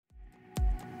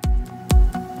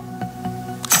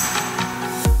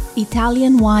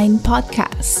Italian Wine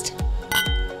Podcast.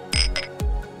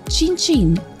 Chin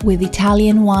Chin with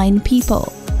Italian wine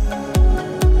people.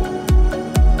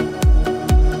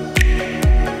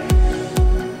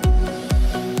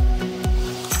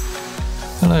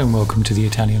 Hello and welcome to the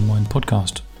Italian Wine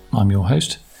Podcast. I'm your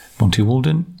host, Monty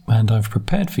Waldin, and I've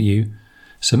prepared for you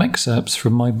some excerpts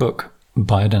from my book,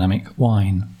 Biodynamic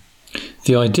Wine.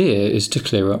 The idea is to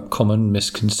clear up common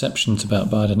misconceptions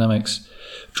about biodynamics,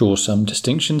 draw some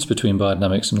distinctions between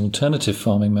biodynamics and alternative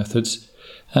farming methods,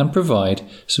 and provide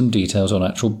some details on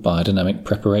actual biodynamic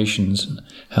preparations and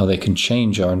how they can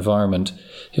change our environment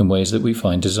in ways that we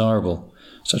find desirable,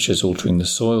 such as altering the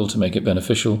soil to make it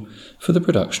beneficial for the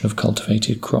production of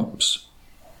cultivated crops.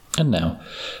 And now,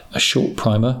 a short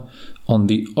primer on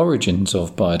the origins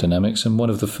of biodynamics and one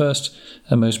of the first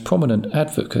and most prominent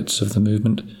advocates of the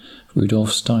movement,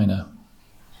 Rudolf Steiner.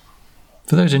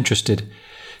 For those interested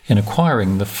in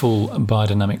acquiring the full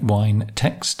Biodynamic Wine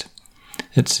text,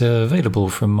 it's available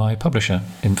from my publisher,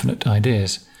 Infinite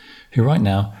Ideas, who right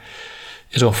now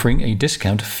is offering a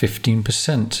discount of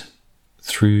 15%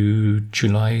 through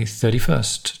July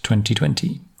 31st,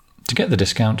 2020. To get the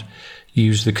discount,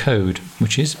 use the code,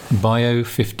 which is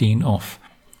bio15off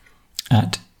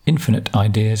at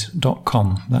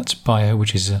infiniteideas.com. That's bio,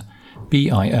 which is a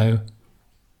BIO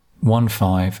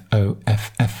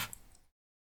 150FF.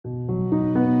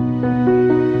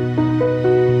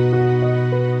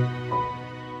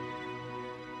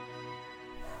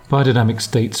 Biodynamics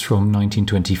dates from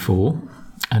 1924,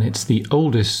 and it's the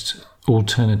oldest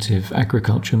alternative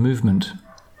agriculture movement.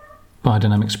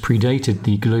 Biodynamics predated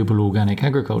the global organic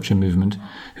agriculture movement,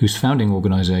 whose founding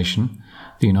organisation,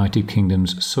 the United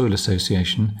Kingdom's Soil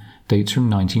Association, dates from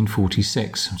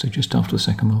 1946, so just after the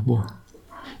Second World War.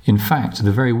 In fact,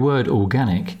 the very word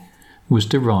organic was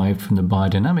derived from the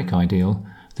biodynamic ideal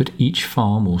that each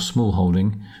farm or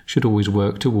smallholding should always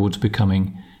work towards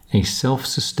becoming a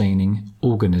self-sustaining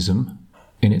organism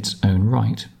in its own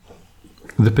right.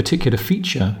 The particular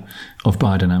feature of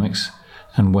biodynamics,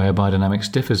 and where biodynamics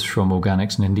differs from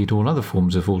organics and indeed all other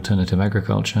forms of alternative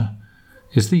agriculture,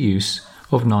 is the use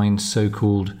of 9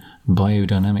 so-called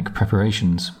biodynamic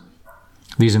preparations.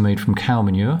 These are made from cow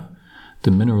manure,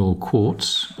 the mineral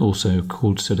quartz, also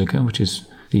called silica, which is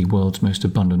the world's most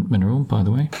abundant mineral, by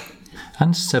the way,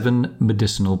 and 7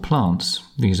 medicinal plants.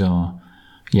 These are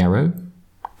yarrow,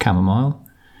 chamomile,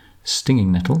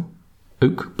 stinging nettle,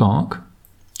 oak bark,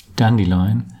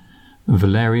 dandelion,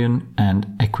 valerian and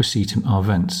Equisetum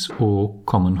arvens, or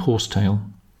common horsetail.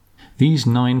 These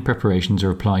 9 preparations are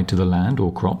applied to the land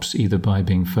or crops either by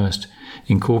being first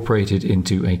incorporated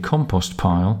into a compost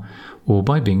pile or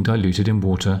by being diluted in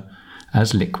water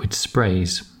as liquid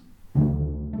sprays.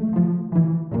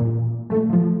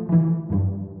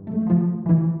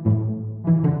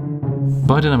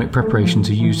 Biodynamic preparations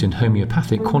are used in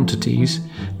homeopathic quantities,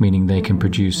 meaning they can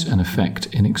produce an effect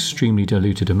in extremely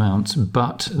diluted amounts,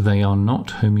 but they are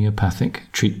not homeopathic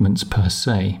treatments per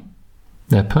se.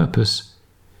 Their purpose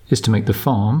is to make the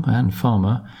farm and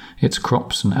farmer, its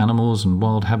crops and animals and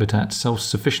wild habitat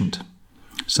self-sufficient,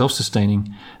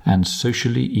 self-sustaining, and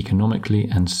socially, economically,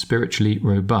 and spiritually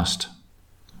robust.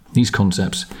 These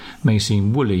concepts may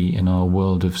seem woolly in our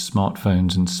world of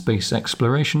smartphones and space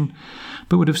exploration,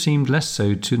 but would have seemed less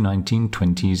so to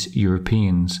 1920s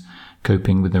Europeans,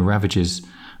 coping with the ravages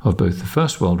of both the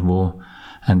First World War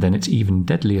and then its even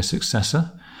deadlier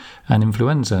successor, an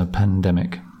influenza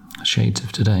pandemic, shades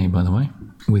of today, by the way,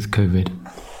 with COVID.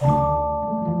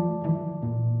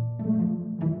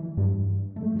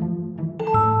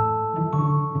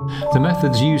 The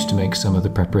methods used to make some of the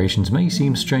preparations may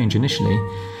seem strange initially,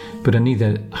 but are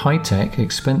neither high-tech,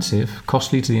 expensive,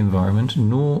 costly to the environment,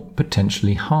 nor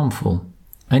potentially harmful.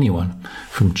 Anyone,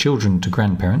 from children to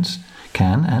grandparents,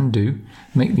 can and do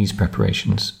make these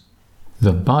preparations.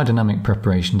 The biodynamic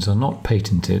preparations are not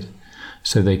patented,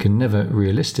 so they can never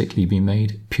realistically be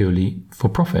made purely for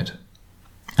profit.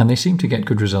 And they seem to get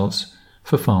good results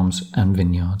for farms and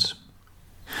vineyards.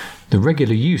 The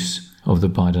regular use of the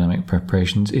biodynamic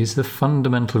preparations is the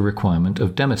fundamental requirement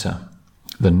of Demeter,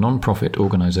 the non-profit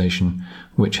organisation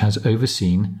which has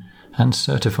overseen and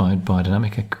certified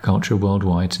biodynamic agriculture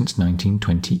worldwide since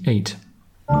 1928.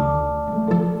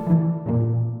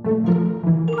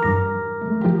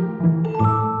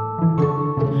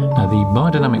 Now, the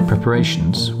biodynamic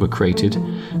preparations were created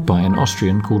by an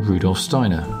Austrian called Rudolf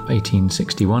Steiner,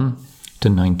 1861 to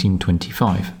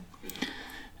 1925.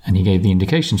 And he gave the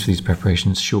indications for these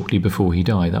preparations shortly before he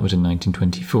died. That was in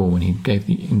 1924 when he gave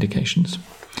the indications.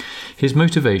 His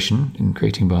motivation in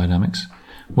creating biodynamics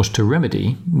was to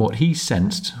remedy what he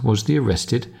sensed was the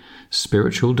arrested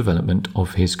spiritual development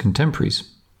of his contemporaries.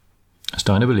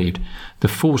 Steiner believed the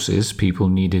forces people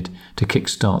needed to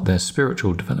kickstart their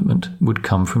spiritual development would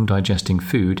come from digesting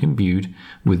food imbued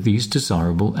with these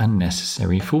desirable and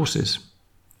necessary forces,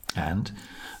 and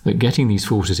that getting these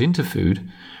forces into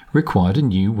food required a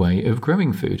new way of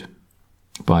growing food,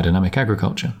 biodynamic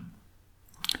agriculture.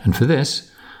 And for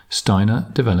this, Steiner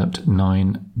developed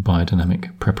 9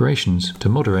 biodynamic preparations to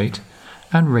moderate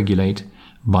and regulate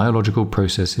biological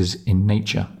processes in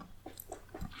nature.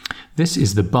 This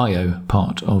is the bio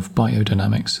part of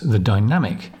biodynamics. The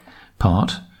dynamic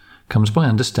part comes by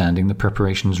understanding the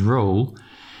preparation's role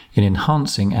in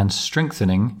enhancing and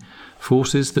strengthening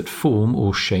forces that form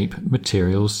or shape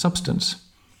materials substance,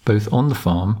 both on the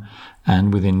farm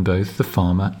and within both the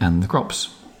farmer and the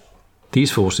crops.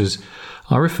 These forces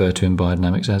are referred to in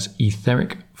biodynamics as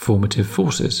etheric formative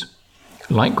forces.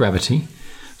 Like gravity,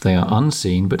 they are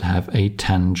unseen but have a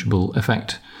tangible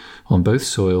effect on both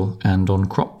soil and on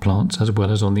crop plants, as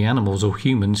well as on the animals or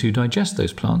humans who digest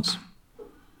those plants.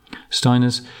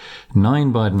 Steiner's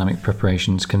 9 biodynamic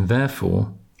preparations can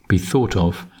therefore be thought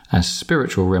of as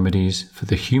spiritual remedies for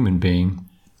the human being,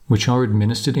 which are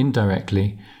administered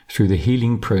indirectly through the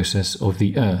healing process of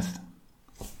the earth.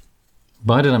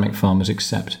 Biodynamic farmers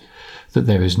accept that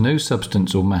there is no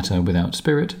substance or matter without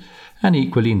spirit, and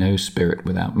equally no spirit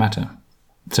without matter.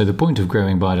 So the point of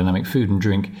growing biodynamic food and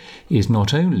drink is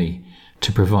not only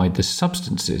to provide the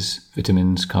substances,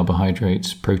 vitamins,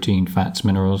 carbohydrates, protein, fats,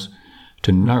 minerals,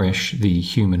 to nourish the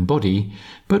human body,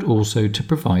 but also to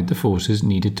provide the forces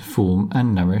needed to form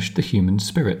and nourish the human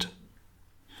spirit.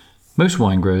 Most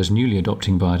wine growers newly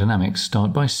adopting biodynamics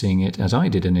start by seeing it, as I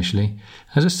did initially,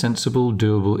 as a sensible,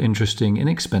 doable, interesting,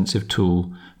 inexpensive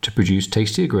tool to produce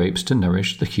tastier grapes to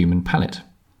nourish the human palate.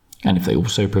 And if they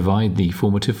also provide the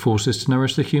formative forces to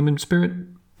nourish the human spirit,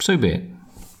 so be it.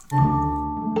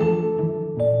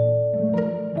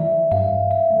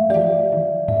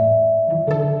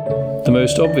 The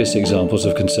most obvious examples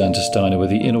of concern to Steiner were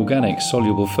the inorganic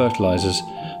soluble fertilizers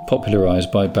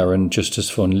popularized by Baron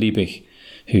Justus von Liebig,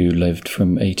 who lived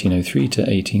from 1803 to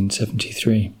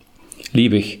 1873.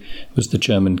 Liebig was the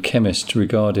German chemist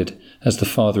regarded as the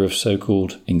father of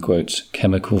so-called, in quotes,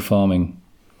 chemical farming.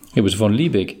 It was von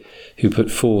Liebig who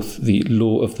put forth the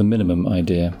law of the minimum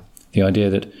idea, the idea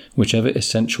that whichever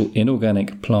essential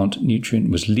inorganic plant nutrient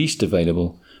was least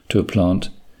available to a plant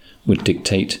would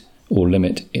dictate or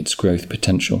limit its growth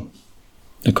potential.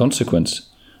 The consequence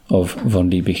of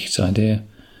von Liebig's idea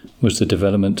was the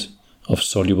development of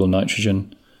soluble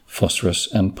nitrogen, phosphorus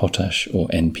and potash, or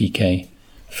NPK,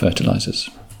 fertilizers.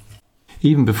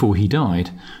 Even before he died,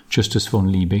 Justus von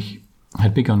Liebig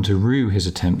had begun to rue his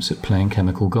attempts at playing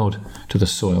chemical god to the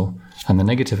soil and the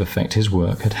negative effect his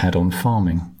work had had on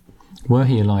farming. Were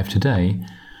he alive today,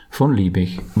 von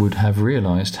Liebig would have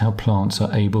realized how plants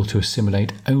are able to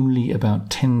assimilate only about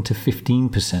 10 to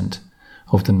 15%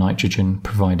 of the nitrogen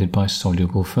provided by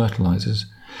soluble fertilizers,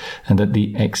 and that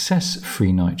the excess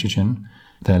free nitrogen,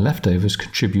 their leftovers,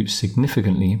 contribute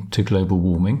significantly to global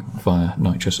warming via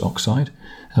nitrous oxide,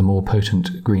 a more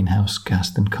potent greenhouse gas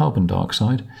than carbon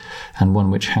dioxide, and one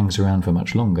which hangs around for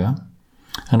much longer,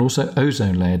 and also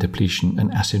ozone layer depletion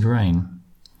and acid rain.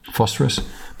 Phosphorus,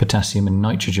 potassium and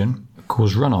nitrogen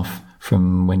cause runoff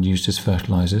from when used as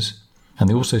fertilizers, and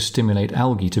they also stimulate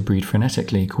algae to breed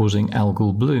frenetically, causing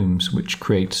algal blooms, which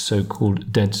create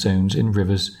so-called dead zones in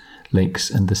rivers, lakes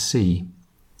and the sea.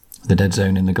 The dead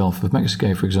zone in the Gulf of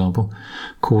Mexico, for example,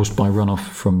 caused by runoff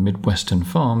from Midwestern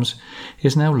farms,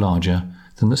 is now larger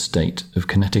than the state of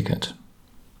Connecticut.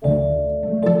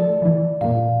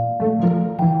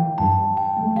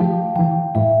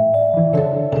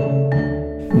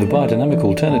 The biodynamic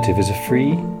alternative is a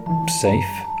free, safe,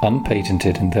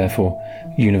 unpatented and therefore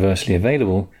universally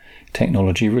available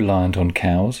technology reliant on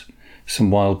cows,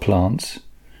 some wild plants,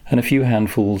 and a few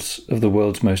handfuls of the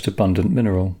world's most abundant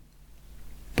mineral.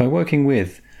 By working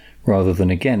with, rather than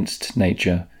against,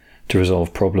 nature to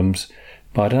resolve problems,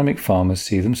 biodynamic farmers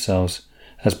see themselves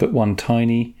as but one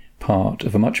tiny part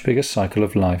of a much bigger cycle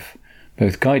of life,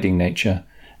 both guiding nature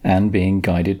and being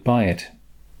guided by it.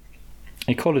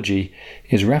 Ecology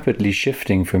is rapidly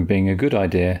shifting from being a good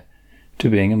idea to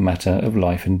being a matter of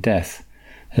life and death,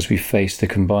 as we face the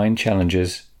combined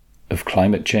challenges of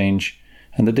climate change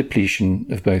and the depletion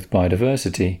of both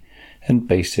biodiversity and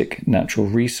basic natural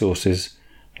resources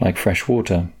like fresh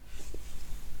water.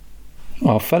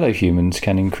 Our fellow humans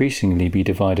can increasingly be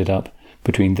divided up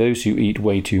between those who eat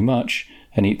way too much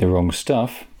and eat the wrong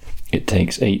stuff — it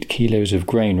takes 8 kilos of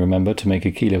grain, remember, to make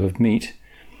a kilo of meat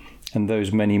 — and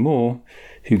those many more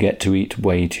who get to eat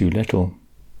way too little.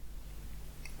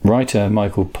 Writer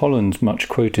Michael Pollan's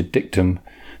much-quoted dictum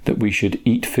that we should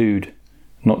eat food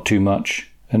not too much,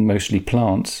 and mostly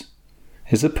plants,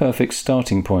 is the perfect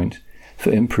starting point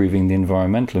for improving the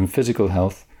environmental and physical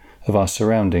health of our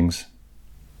surroundings.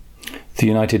 The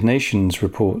United Nations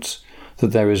reports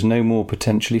that there is no more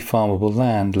potentially farmable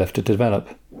land left to develop,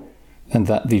 and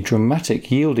that the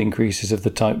dramatic yield increases of the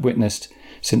type witnessed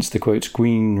since the quote,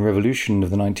 green revolution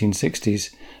of the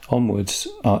 1960s onwards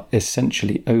are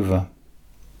essentially over.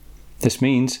 This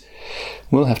means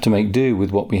we'll have to make do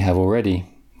with what we have already,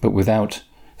 but without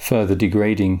further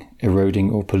degrading, eroding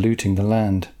or polluting the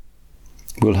land.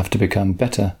 We'll have to become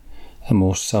better and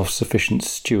more self-sufficient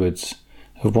stewards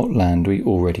of what land we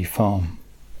already farm.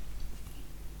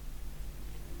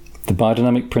 The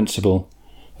biodynamic principle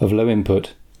of low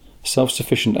input,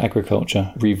 self-sufficient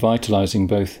agriculture, revitalising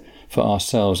both for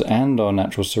ourselves and our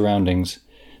natural surroundings,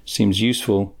 seems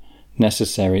useful,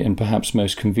 necessary, and perhaps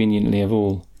most conveniently of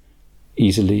all,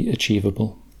 easily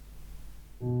achievable.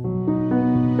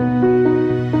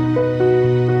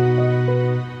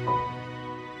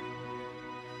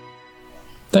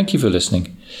 Thank you for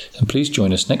listening, and please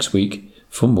join us next week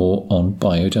for more on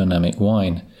biodynamic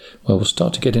wine, where we'll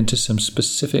start to get into some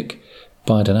specific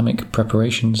biodynamic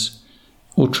preparations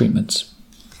or treatments.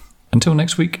 Until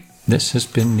next week, this has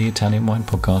been the Italian Wine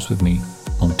Podcast with me,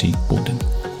 Monty, Waldin.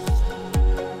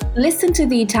 Listen to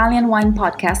the Italian Wine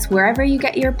Podcast wherever you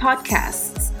get your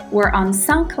podcasts. We're on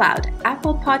SoundCloud,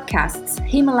 Apple Podcasts,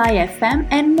 Himalaya FM,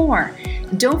 and more.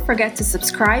 Don't forget to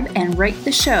subscribe and rate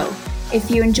the show. If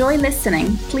you enjoy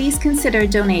listening, please consider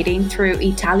donating through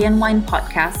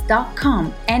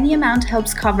ItalianWinePodcast.com. Any amount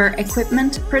helps cover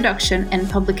equipment, production, and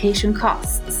publication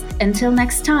costs. Until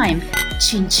next time,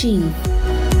 cin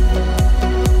cin.